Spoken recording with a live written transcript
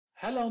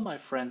Hello, my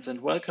friends, and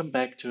welcome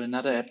back to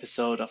another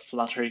episode of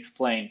Flutter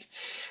Explained.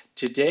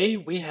 Today,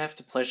 we have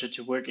the pleasure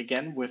to work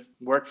again with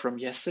work from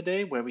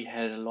yesterday, where we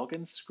had a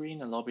login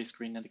screen, a lobby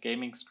screen, and a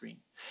gaming screen.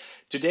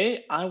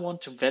 Today, I want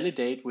to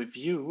validate with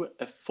you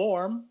a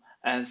form,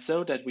 and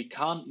so that we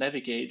can't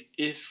navigate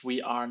if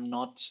we are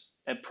not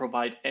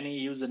provide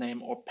any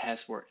username or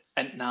password.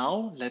 And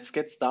now, let's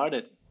get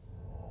started.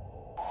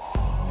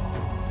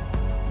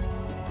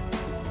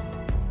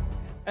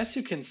 As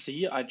you can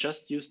see, I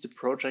just used the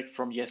project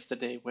from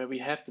yesterday where we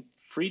have the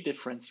three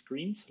different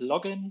screens: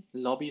 login,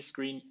 lobby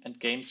screen, and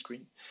game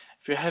screen.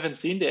 If you haven't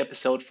seen the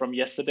episode from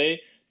yesterday,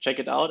 check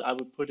it out. I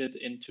will put it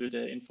into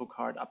the info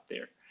card up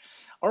there.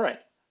 All right,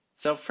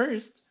 so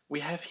first we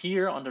have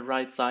here on the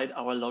right side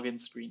our login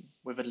screen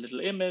with a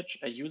little image,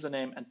 a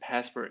username, and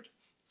password.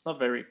 It's not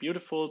very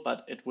beautiful,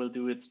 but it will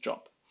do its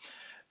job.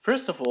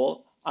 First of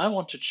all, I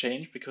want to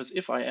change because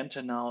if I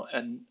enter now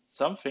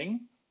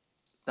something,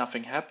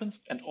 nothing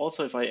happens. And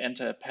also if I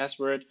enter a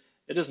password,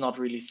 it is not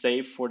really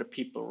safe for the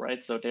people,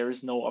 right? So there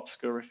is no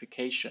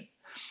obscurification.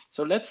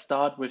 So let's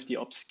start with the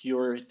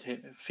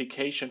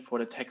obscurification for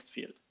the text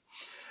field.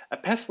 A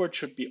password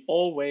should be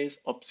always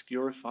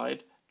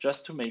obscurified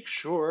just to make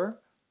sure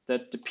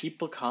that the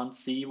people can't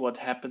see what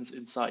happens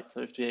inside.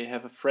 So if they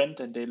have a friend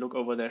and they look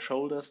over their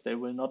shoulders, they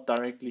will not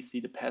directly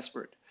see the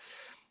password.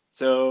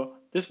 So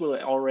this will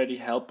already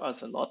help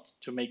us a lot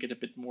to make it a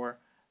bit more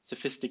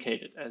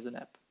sophisticated as an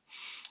app.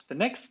 The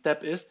next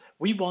step is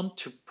we want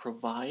to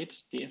provide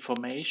the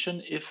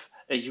information if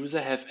a user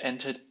have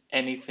entered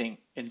anything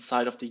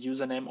inside of the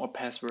username or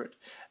password.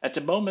 At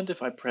the moment,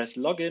 if I press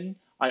login,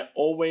 I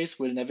always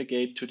will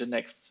navigate to the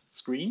next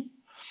screen.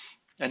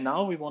 And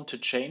now we want to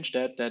change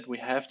that we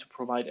have to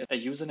provide a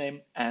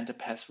username and a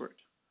password.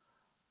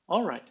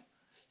 All right.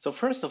 So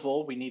first of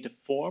all, we need a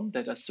form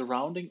that is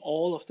surrounding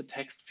all of the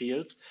text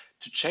fields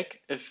to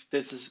check if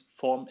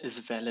form is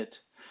valid.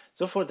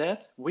 So for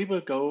that, we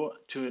will go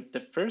to the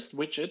first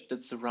widget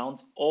that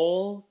surrounds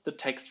all the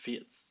text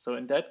fields. So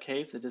in that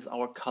case, it is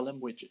our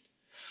column widget.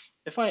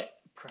 If I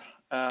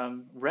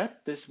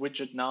wrap this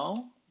widget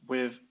now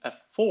with a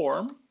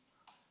form,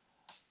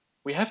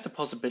 we have the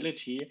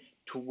possibility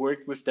to work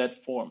with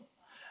that form.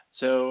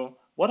 So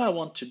what I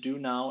want to do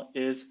now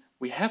is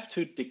we have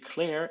to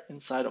declare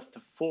inside of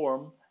the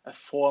form a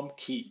form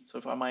key. So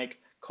if I make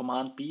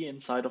Command B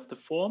inside of the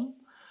form,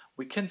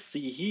 we can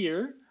see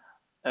here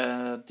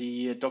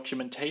the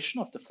documentation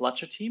of the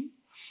Flutter team,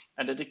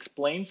 and it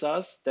explains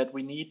us that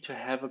we need to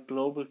have a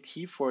global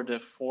key for the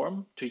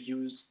form to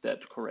use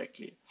that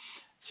correctly.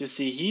 As you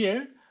see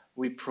here,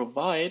 we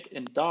provide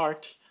in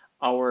Dart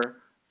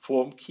our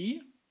form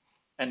key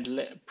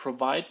and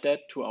provide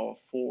that to our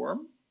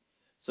form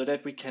so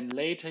that we can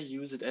later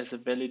use it as a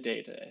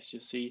validator, as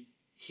you see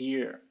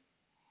here.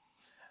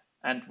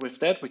 And with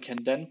that, we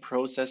can then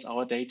process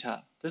our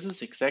data. This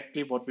is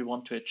exactly what we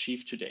want to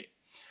achieve today.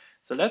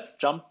 So let's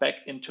jump back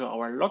into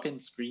our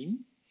login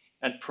screen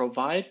and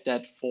provide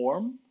that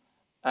form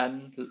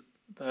and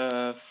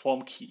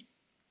form key.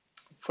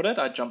 For that,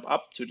 I jump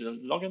up to the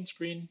login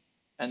screen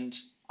and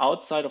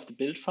outside of the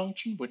build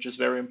function, which is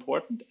very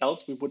important,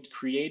 else we would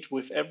create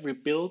with every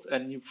build a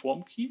new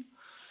form key.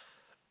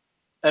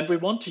 And we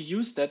want to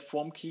use that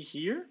form key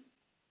here.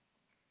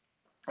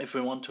 If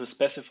we want to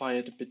specify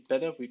it a bit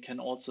better, we can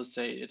also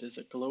say it is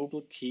a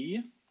global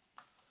key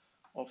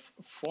of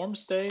form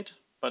state,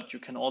 but you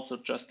can also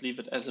just leave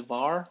it as a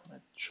var.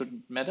 It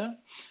shouldn't matter,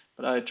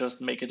 but I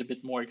just make it a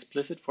bit more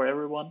explicit for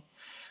everyone.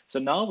 So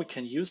now we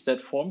can use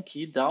that form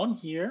key down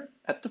here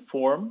at the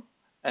form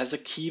as a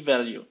key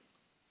value.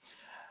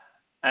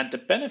 And the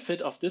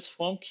benefit of this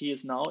form key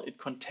is now it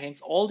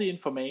contains all the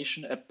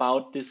information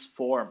about this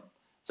form.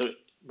 So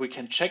we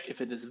can check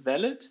if it is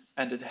valid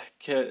and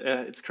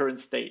its current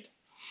state.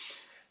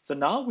 So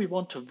now we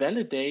want to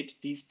validate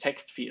these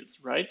text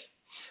fields, right?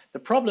 The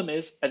problem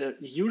is a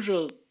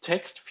usual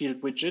text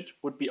field widget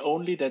would be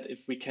only that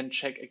if we can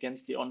check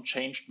against the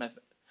onChanged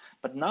method.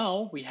 But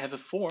now we have a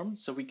form,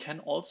 so we can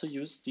also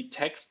use the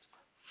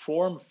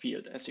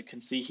TextFormField, as you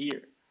can see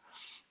here.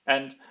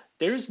 And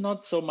there is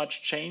not so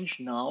much change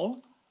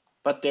now,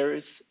 but there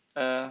is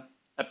a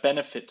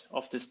benefit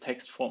of this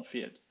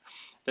TextFormField.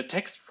 The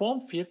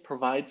TextFormField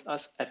provides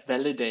us a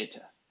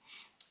validator.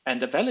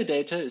 And a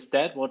validator is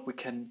that what we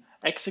can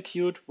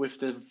execute with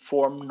the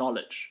form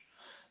knowledge.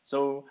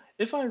 So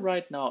if I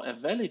write now a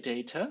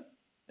validator,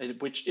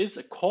 which is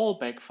a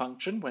callback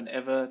function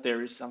whenever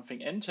there is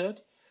something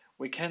entered,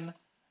 we can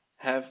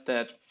have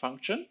that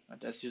function.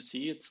 And as you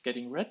see, it's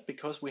getting red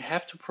because we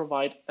have to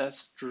provide a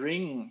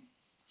string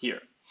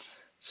here.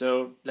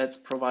 So let's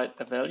provide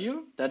a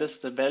value. That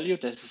is the value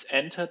that is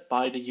entered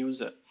by the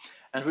user.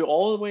 And we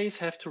always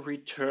have to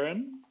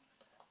return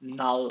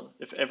null.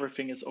 If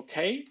everything is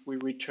okay, we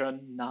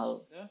return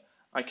null.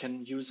 I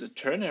can use a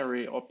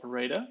ternary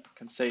operator. I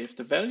can say if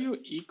the value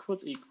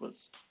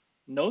equals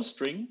no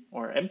string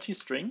or empty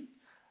string,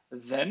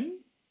 then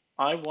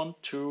I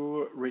want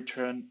to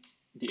return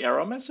the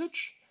error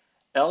message,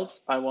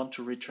 else I want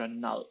to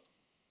return null.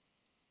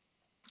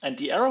 And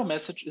the error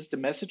message is the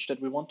message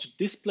that we want to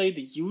display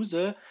the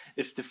user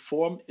if the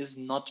form is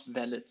not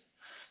valid.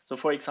 So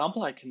for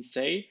example, I can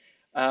say,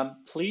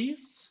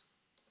 please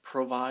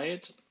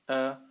provide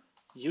a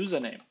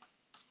username.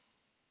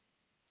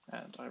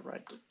 And I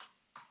write it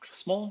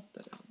small.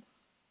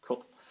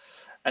 Cool.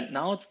 And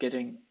now it's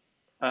getting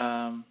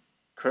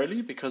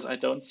curly because I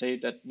don't say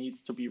that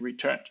needs to be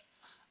returned.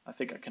 I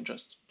think I can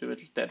just do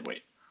it that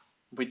way.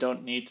 We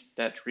don't need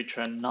that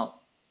return null.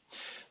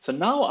 So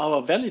now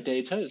our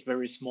validator is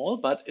very small,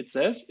 but it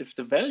says if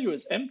the value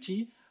is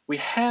empty, we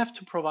have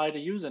to provide a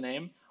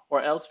username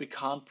or else we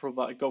can't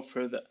go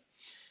further.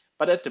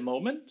 But at the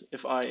moment,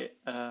 if I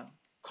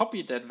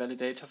copy that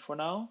validator for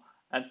now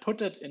and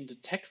put it in the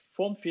text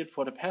form field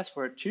for the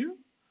password too,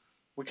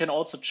 we can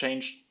also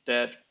change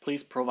that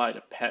please provide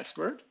a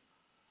password.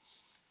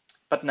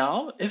 But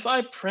now if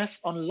I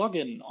press on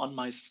login on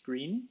my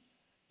screen,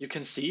 you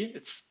can see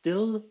it's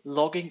still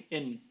logging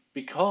in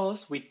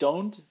because we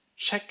don't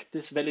check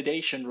this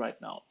validation right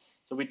now.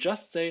 So we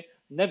just say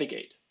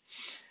navigate.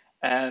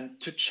 And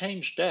to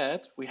change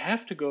that, we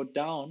have to go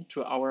down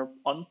to our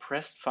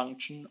onPressed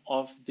function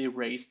of the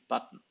raised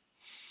button.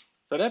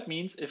 So that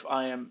means if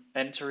I am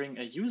entering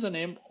a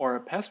username or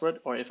a password,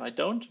 or if I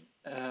don't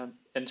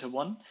enter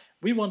one,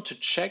 we want to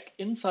check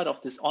inside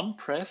of this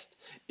onPressed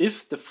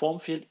if the form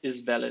field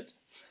is valid.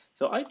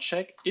 So I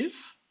check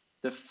if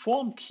the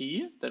form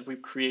key that we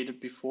created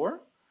before,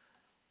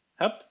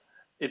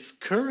 its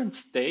current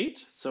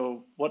state,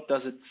 so what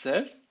does it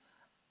says,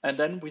 and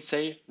then we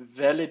say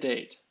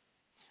validate.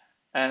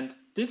 And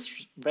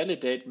this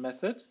validate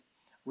method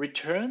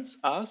returns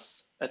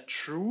us a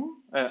true,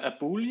 a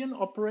Boolean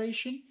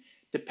operation,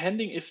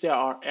 depending if there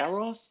are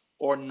errors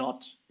or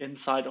not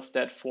inside of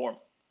that form.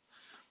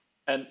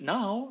 And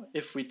now,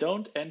 if we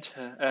don't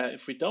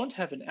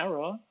have an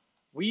error,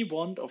 we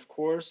want, of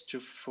course, to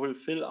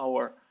fulfill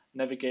our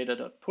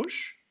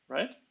navigator.push,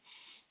 right?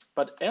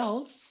 But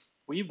else,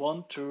 we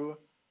want to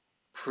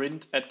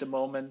print at the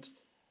moment,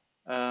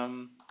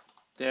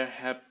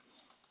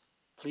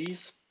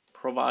 please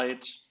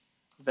provide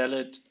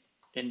valid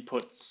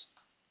inputs.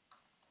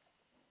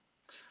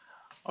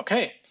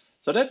 Okay,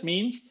 so that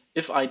means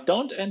if I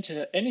don't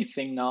enter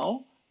anything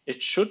now,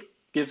 it should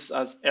gives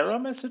us error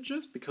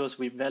messages because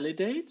we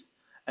validate.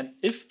 And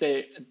if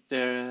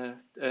there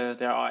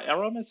are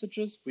error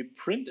messages, we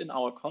print in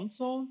our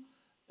console,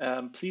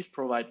 please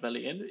provide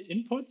valid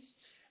inputs.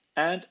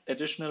 And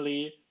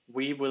additionally,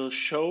 we will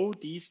show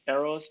these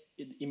errors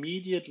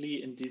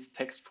immediately in these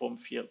text form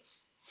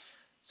fields.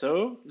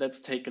 So let's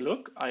take a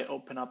look. I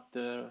open up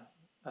the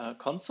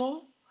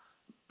console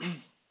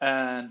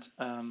and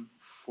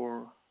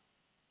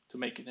to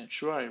make it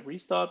sure, I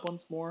restart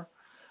once more.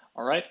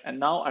 All right, and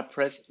now I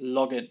press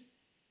login.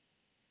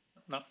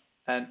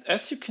 And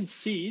as you can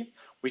see,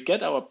 we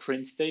get our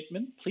print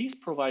statement, please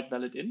provide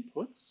valid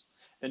inputs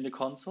in the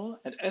console.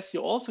 And as you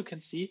also can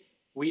see,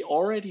 we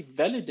already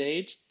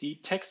validate the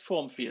text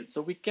form field.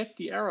 So we get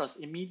the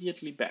errors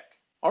immediately back.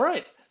 All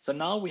right, so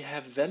now we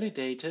have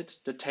validated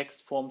the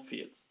text form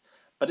fields.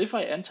 But if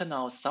I enter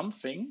now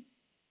something,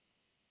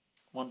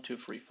 1, 2,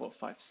 3, 4,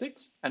 5,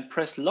 6, and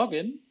press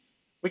login,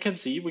 we can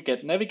see we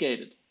get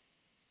navigated.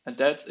 And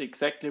that's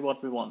exactly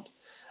what we want.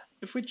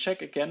 If we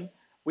check again,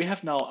 we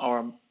have now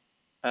our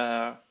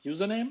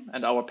username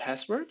and our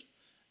password.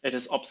 It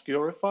is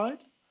obscurified.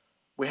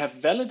 We have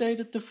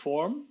validated the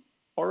form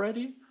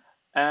already.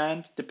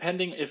 And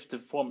depending if the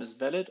form is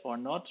valid or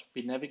not,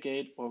 we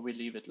navigate or we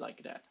leave it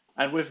like that.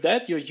 And with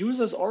that, your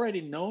users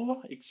already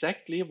know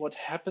exactly what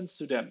happens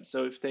to them.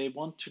 So if they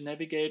want to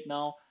navigate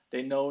now,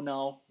 they know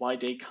now why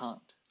they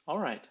can't. All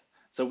right,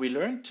 so we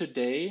learned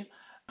today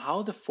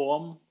how the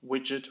form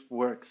widget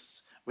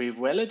works. We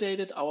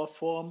validated our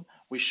form,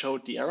 we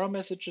showed the error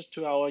messages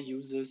to our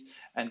users,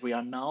 and we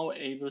are now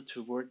able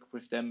to work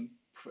with them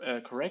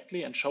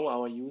correctly and show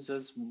our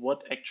users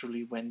what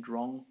actually went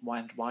wrong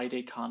and why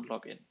they can't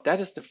log in.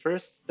 That is the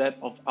first step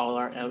of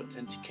our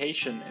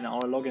authentication in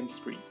our login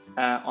screen.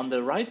 On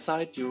the right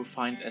side, you'll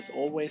find, as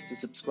always, the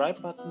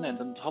subscribe button, and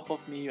on top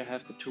of me, you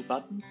have the 2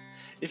 buttons.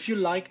 If you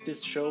like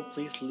this show,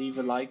 please leave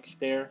a like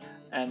there,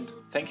 and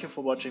thank you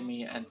for watching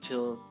me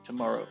until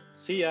tomorrow.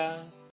 See ya!